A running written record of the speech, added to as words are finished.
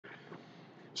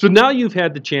So now you've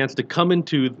had the chance to come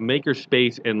into the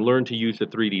makerspace and learn to use the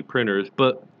 3D printers,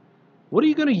 but what are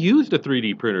you going to use the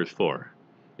 3D printers for?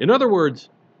 In other words,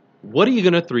 what are you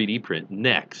going to 3D print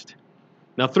next?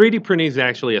 Now, 3D printing is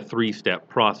actually a three-step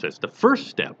process. The first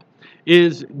step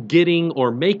is getting or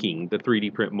making the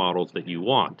 3D print models that you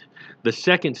want. The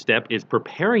second step is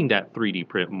preparing that 3D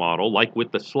print model, like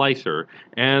with the slicer.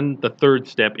 And the third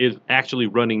step is actually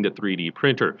running the 3D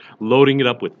printer, loading it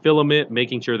up with filament,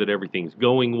 making sure that everything's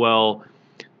going well.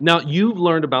 Now, you've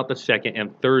learned about the second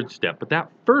and third step, but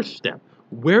that first step,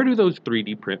 where do those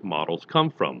 3D print models come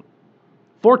from?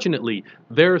 Fortunately,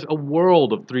 there's a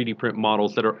world of 3D print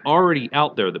models that are already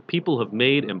out there that people have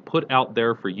made and put out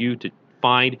there for you to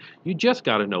find. You just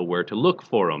got to know where to look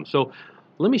for them. So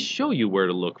let me show you where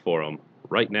to look for them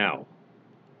right now.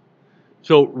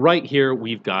 So right here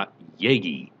we've got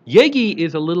Yagi. Yagi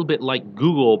is a little bit like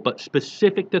Google, but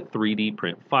specific to 3D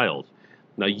print files.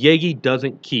 Now Yagi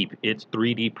doesn't keep its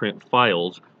 3D print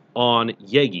files on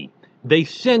Yagi. They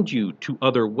send you to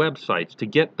other websites to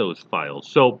get those files.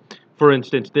 So for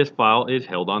instance, this file is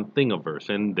held on Thingiverse,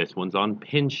 and this one's on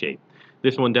Pinshape.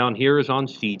 This one down here is on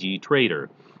CG Trader.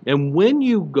 And when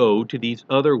you go to these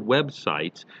other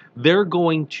websites, you're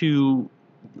going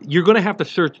to have to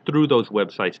search through those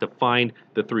websites to find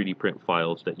the 3D print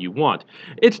files that you want.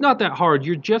 It's not that hard.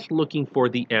 You're just looking for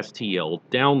the STL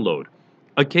download.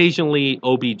 Occasionally,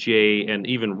 OBJ and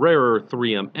even rarer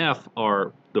 3MF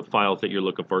are the files that you're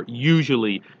looking for.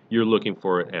 Usually, you're looking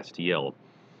for STL.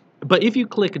 But if you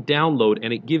click download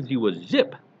and it gives you a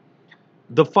zip,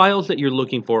 the files that you're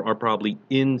looking for are probably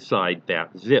inside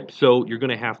that zip. So you're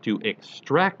going to have to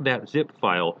extract that zip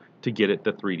file to get it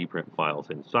the 3D print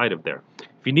files inside of there.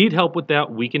 If you need help with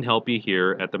that, we can help you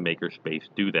here at the Makerspace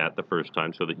do that the first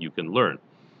time so that you can learn.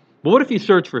 But what if you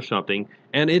search for something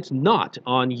and it's not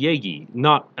on Yagi,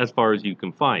 not as far as you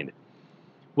can find?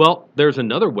 Well, there's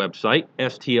another website.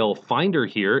 STL Finder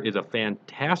here is a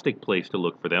fantastic place to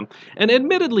look for them. And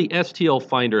admittedly, STL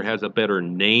Finder has a better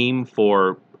name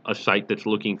for a site that's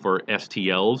looking for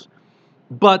STLs.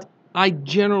 But I,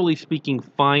 generally speaking,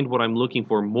 find what I'm looking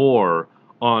for more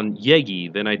on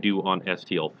Yagi than I do on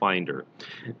STL Finder.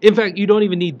 In fact, you don't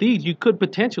even need these. You could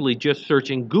potentially just search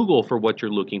in Google for what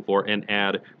you're looking for and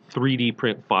add 3D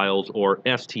print files or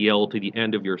STL to the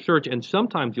end of your search. And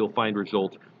sometimes you'll find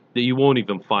results that you won't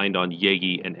even find on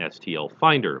Yagi and STL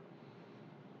Finder.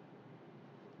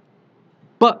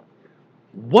 But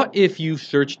what if you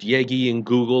searched Yagi in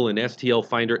Google and STL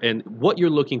Finder and what you're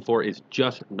looking for is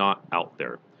just not out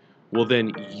there? Well,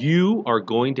 then you are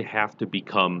going to have to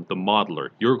become the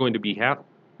modeler. You're going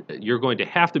to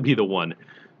have to be the one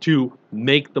to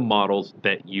make the models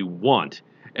that you want.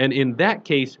 And in that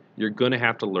case, you're going to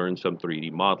have to learn some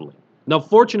 3D modeling. Now,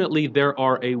 fortunately, there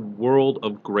are a world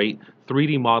of great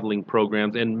 3D modeling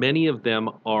programs, and many of them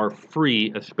are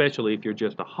free, especially if you're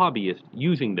just a hobbyist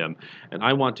using them. And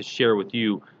I want to share with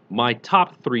you my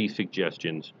top 3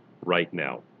 suggestions right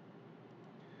now.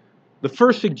 The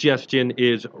first suggestion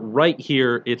is right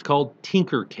here. It's called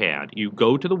Tinkercad. You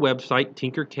go to the website,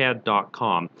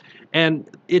 tinkercad.com, and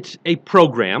it's a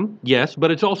program, yes, but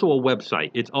it's also a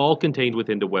website. It's all contained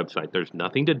within the website. There's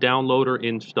nothing to download or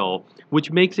install,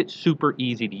 which makes it super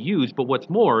easy to use. But what's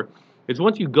more is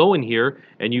once you go in here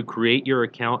and you create your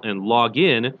account and log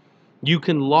in, you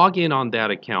can log in on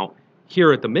that account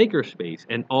here at the Makerspace,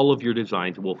 and all of your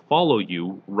designs will follow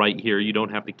you right here. You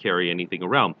don't have to carry anything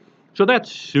around. So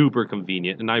that's super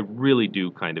convenient, and I really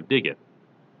do kind of dig it.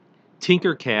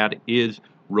 Tinkercad is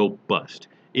robust.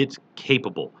 It's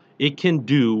capable. It can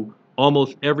do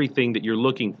almost everything that you're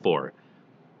looking for.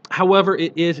 However,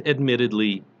 it is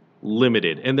admittedly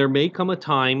limited, and there may come a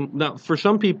time, now for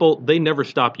some people, they never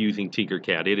stop using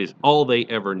Tinkercad. It is all they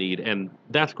ever need, and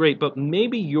that's great, but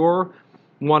maybe you're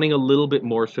wanting a little bit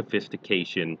more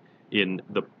sophistication in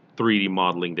the 3D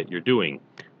modeling that you're doing.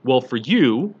 Well, for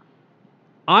you,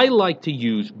 I like to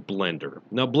use Blender.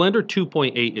 Now, Blender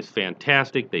 2.8 is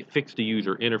fantastic. They fixed the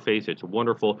user interface. It's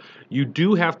wonderful. You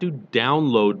do have to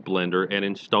download Blender and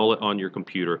install it on your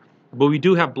computer, but we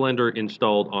do have Blender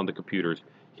installed on the computers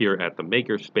here at the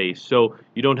Makerspace, so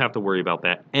you don't have to worry about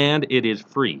that, and it is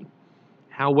free.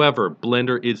 However,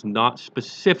 Blender is not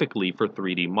specifically for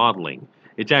 3D modeling.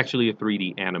 It's actually a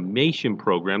 3D animation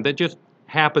program that just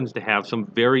happens to have some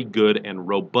very good and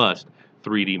robust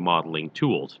 3D modeling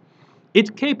tools. It's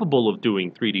capable of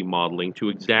doing 3D modeling to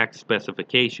exact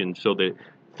specifications so that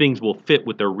things will fit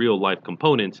with their real-life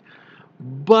components,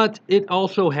 but it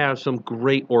also has some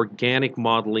great organic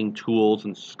modeling tools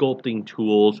and sculpting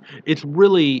tools. It's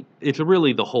really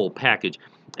the whole package.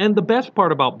 And the best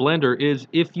part about Blender is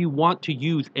if you want to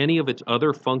use any of its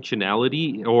other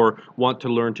functionality or want to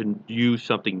learn to use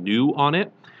something new on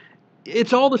it,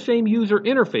 it's all the same user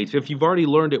interface. If you've already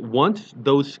learned it once,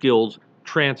 those skills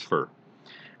transfer.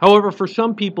 However, for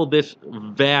some people, this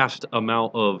vast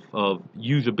amount of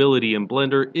usability in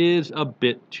Blender is a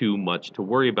bit too much to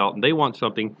worry about, and they want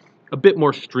something a bit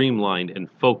more streamlined and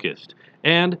focused,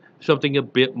 and something a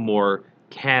bit more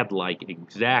CAD-like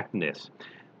exactness.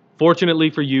 Fortunately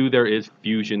for you, there is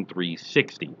Fusion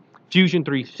 360. Fusion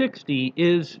 360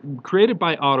 is created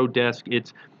by Autodesk.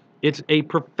 It's a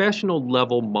professional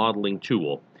level modeling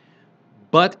tool,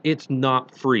 but it's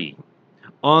not free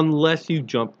unless you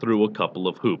jump through a couple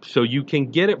of hoops. So you can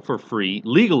get it for free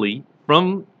legally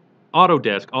from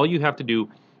Autodesk. All you have to do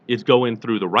is go in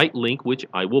through the right link, which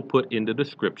I will put in the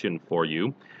description for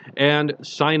you, and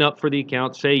sign up for the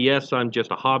account. Say, yes, I'm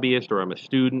just a hobbyist, or I'm a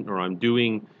student, or I'm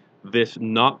doing this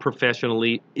not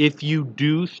professionally. If you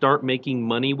do start making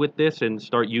money with this and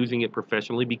start using it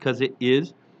professionally, because it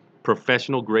is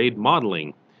professional grade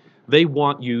modeling, they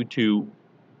want you to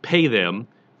pay them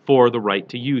for the right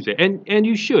to use it. And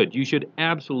you should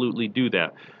absolutely do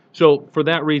that. So for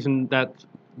that reason,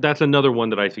 that's another one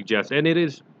that I suggest, and it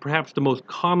is perhaps the most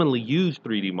commonly used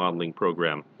 3D modeling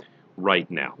program right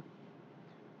now.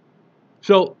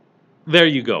 So there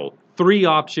you go. 3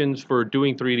 options for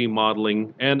doing 3D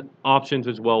modeling and options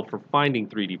as well for finding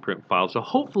 3D print files. So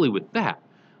hopefully with that,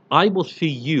 I will see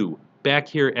you back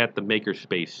here at the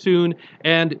Makerspace soon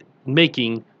and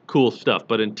making cool stuff.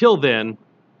 But until then,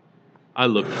 I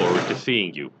look forward to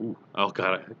seeing you. Ooh, oh,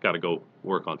 gotta go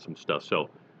work on some stuff. So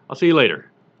I'll see you later.